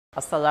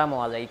আসসালামু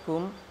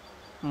আলাইকুম।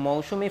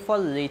 মৌসুমি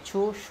ফল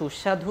লিচু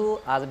সুস্বাদু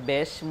আর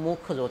বেশ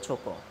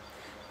মুখরোচকও,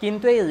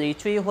 কিন্তু এই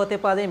লিচুই হতে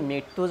পারে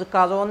মৃত্যুর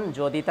কারণ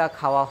যদি তা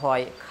খাওয়া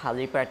হয়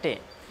খালি পেটে।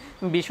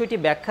 বিষয়টি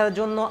ব্যাখ্যার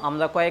জন্য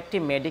আমরা কয়েকটি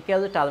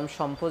মেডিকেল টার্ম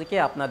সম্পর্কে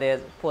আপনাদের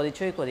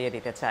পরিচয় করিয়ে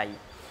দিতে চাই।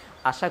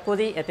 আশা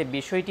করি এতে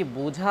বিষয়টি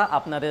বোঝা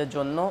আপনাদের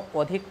জন্য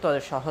অধিকতর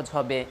সহজ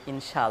হবে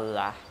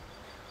ইনশাআল্লাহ।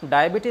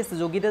 ডায়াবেটিস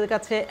রোগীদের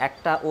কাছে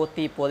একটা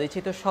অতি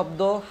পরিচিত শব্দ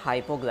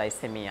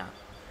হাইপোগ্লাইসেমিয়া।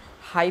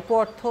 হাইপো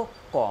অর্থ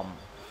কম,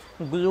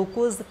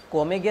 গ্লুকোজ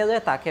কমে গেলে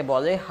তাকে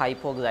বলে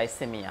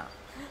হাইপোগ্লাইসেমিয়া।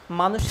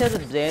 মানুষের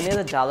ব্রেনের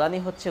জ্বালানি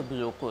হচ্ছে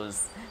গ্লুকোজ।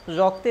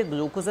 রক্তে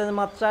গ্লুকোজের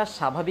মাত্রা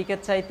স্বাভাবিকের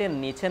চাইতে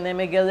নিচে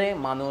নেমে গেলে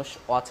মানুষ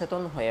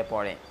অচেতন হয়ে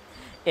পড়ে।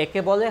 একে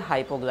বলে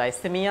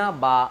হাইপোগ্লাইসেমিয়া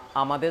বা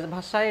আমাদের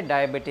ভাষায়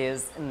ডায়াবেটিস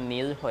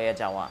নীল হয়ে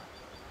যাওয়া।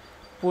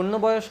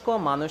 পূর্ণবয়স্ক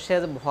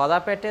মানুষের ভরা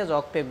পেটে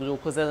রক্তে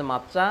গ্লুকোজের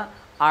মাত্রা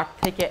 8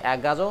 থেকে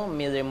 11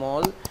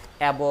 মিলিমোল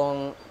এবং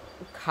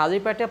খালি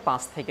পেটে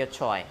 5 থেকে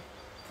 6।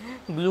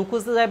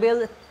 গ্লুকোজ লেভেল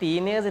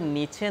 3-এর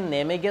নিচে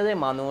নেমে গেলে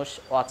মানুষ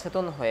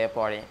অচেতন হয়ে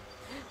পড়ে।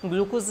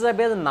 গ্লুকোজ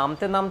লেভেল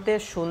নামতে নামতে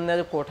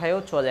শূন্যের কোঠায়ও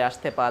চলে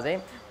আসতে পারে,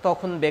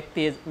 তখন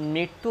ব্যক্তির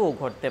মৃত্যুও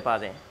ঘটতে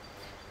পারে।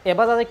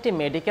 এবার আরেকটি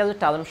মেডিকেল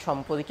টার্ম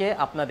সম্পর্কে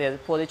আপনাদের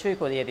পরিচয়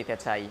করিয়ে দিতে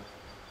চাই,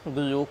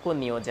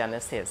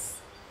 গ্লুকোনিওজেনেসিস।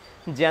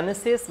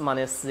 জেনেসিস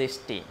মানে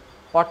সৃষ্টি,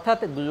 অর্থাৎ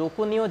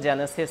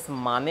গ্লুকোনিওজেনেসিস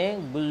মানে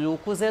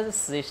গ্লুকোজের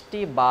সৃষ্টি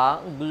বা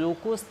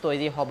গ্লুকোজ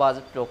তৈরি হবার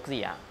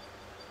প্রক্রিয়া।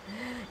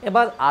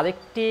 এবার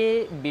আরেকটি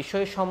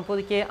বিষয়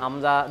সম্পর্কে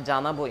আমরা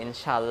জানাবো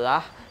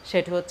ইনশাআল্লাহ,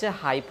 সেটি হচ্ছে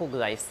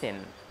হাইপোগ্লাইসিন।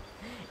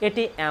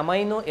 এটি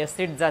অ্যামাইনো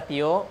অ্যাসিড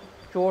জাতীয়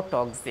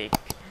প্রোটক্সিক।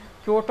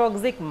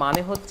 প্রোটক্সিক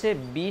মানে হচ্ছে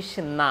বিষ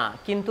না,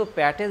 কিন্তু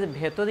পেটের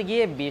ভেতর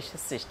গিয়ে বিষ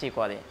সৃষ্টি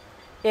করে।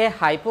 এ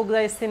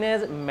হাইপোগ্লাইসিনের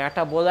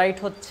মেটাবোলাইট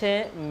হচ্ছে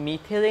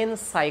মিথিলিন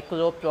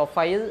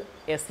সাইক্লোপ্রোপাইল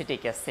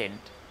অ্যাসিটিক অ্যাসিড।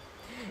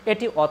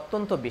 এটি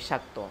অত্যন্ত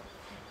বিষাক্ত।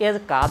 এর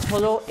কাজ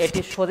হলো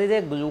এটি শরীরে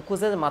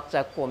গ্লুকোজের মাত্রা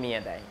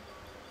কমিয়ে দেয়।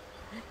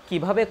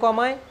 কিভাবে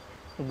কমায়?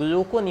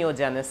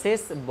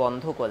 গ্লুকোনিওজেনেসিস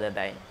বন্ধ করে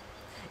দেয়।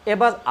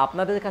 এবার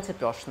আপনাদের কাছে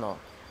প্রশ্ন,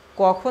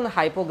 কখন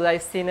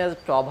হাইপোগ্লাইসিনের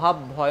প্রভাব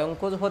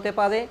ভয়ঙ্কর হতে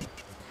পারে?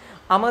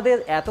 আমাদের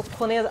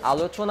এতক্ষণের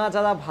আলোচনা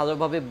যারা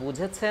ভালোভাবে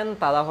বুঝেছেন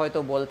তারা হয়তো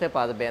বলতে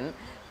পারবেন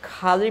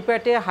খালি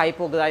পেটে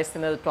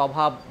হাইপোগ্লাইসিনের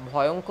প্রভাব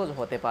ভয়ঙ্কর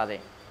হতে পারে,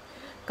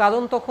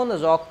 কারণ তখন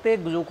রক্তে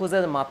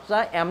গ্লুকোজের মাত্রা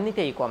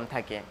এমনিতেই কম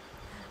থাকে।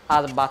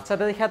 আর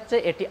বাচ্চাদের ক্ষেত্রে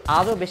এটি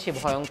আরও বেশি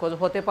ভয়ঙ্কর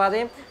হতে পারে,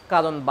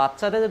 কারণ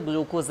বাচ্চাদের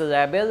গ্লুকোজ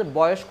লেভেল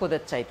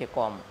বয়স্কদের চাইতে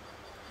কম।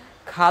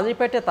 খালি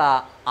পেটে তা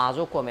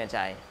আরও কমে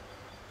যায়।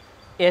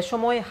 এ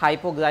সময়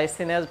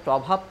হাইপোগ্লাইসিনের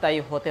প্রভাব তাই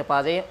হতে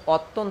পারে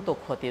অত্যন্ত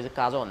ক্ষতির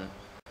কারণ।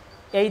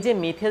 এই যে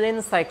মিথিলিন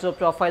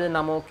সাইক্লোপ্রোপাইল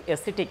নামক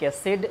অ্যাসিটিক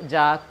অ্যাসিড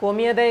যা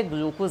কমিয়ে দেয়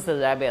গ্লুকোজ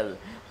লেভেল,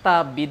 তা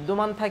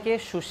বিদ্যমান থাকে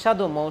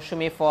সুস্বাদু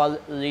মৌসুমি ফল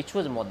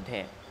লিচুর মধ্যে।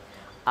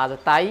 আর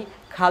তাই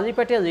খালি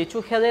পেটে লিচু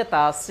খেলে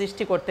তা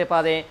সৃষ্টি করতে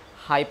পারে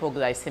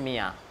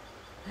হাইপোগ্লাইসেমিয়া।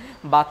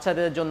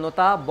 বাচ্চাদের জন্য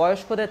তা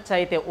বয়স্কদের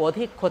চাইতে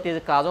অধিক ক্ষতির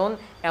কারণ,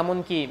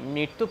 এমনকি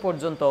মৃত্যু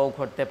পর্যন্তও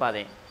ঘটতে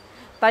পারে।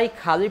 তাই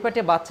খালি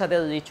পেটে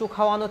বাচ্চাদের লিচু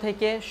খাওয়ানো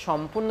থেকে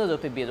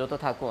সম্পূর্ণরূপে বিরত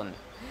থাকুন।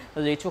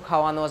 লিচু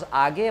খাওয়ানোর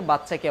আগে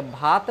বাচ্চাকে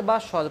ভাত বা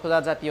শর্করা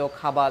জাতীয়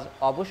খাবার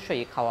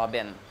অবশ্যই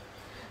খাওয়াবেন।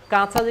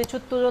 কাঁচা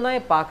লিচুর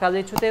তুলনায় পাকা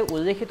লিচুতে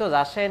উল্লেখিত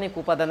রাসায়নিক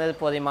উপাদানের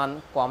পরিমাণ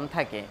কম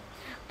থাকে।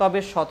 তবে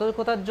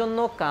সতর্কতার জন্য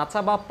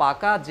কাঁচা বা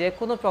পাকা যে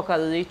কোনো প্রকার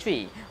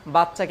লিচুই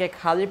বাচ্চাকে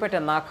খালি পেটে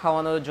না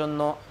খাওয়ানোর জন্য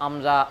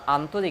আমরা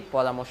আন্তরিক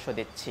পরামর্শ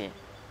দিচ্ছি।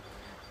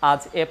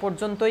 আজ এ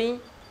পর্যন্তই।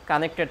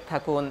 কানেক্টেড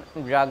থাকুন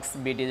ড্রাগস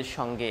বিডির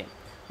সঙ্গে।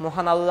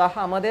 মহান আল্লাহ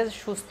আমাদের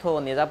সুস্থ ও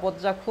নিরাপদ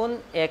রাখুন,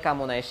 এ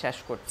কামনায় শেষ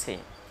করছি।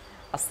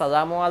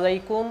 আসসালামু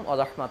আলাইকুম ওয়া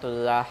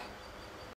রাহমাতুল্লাহ।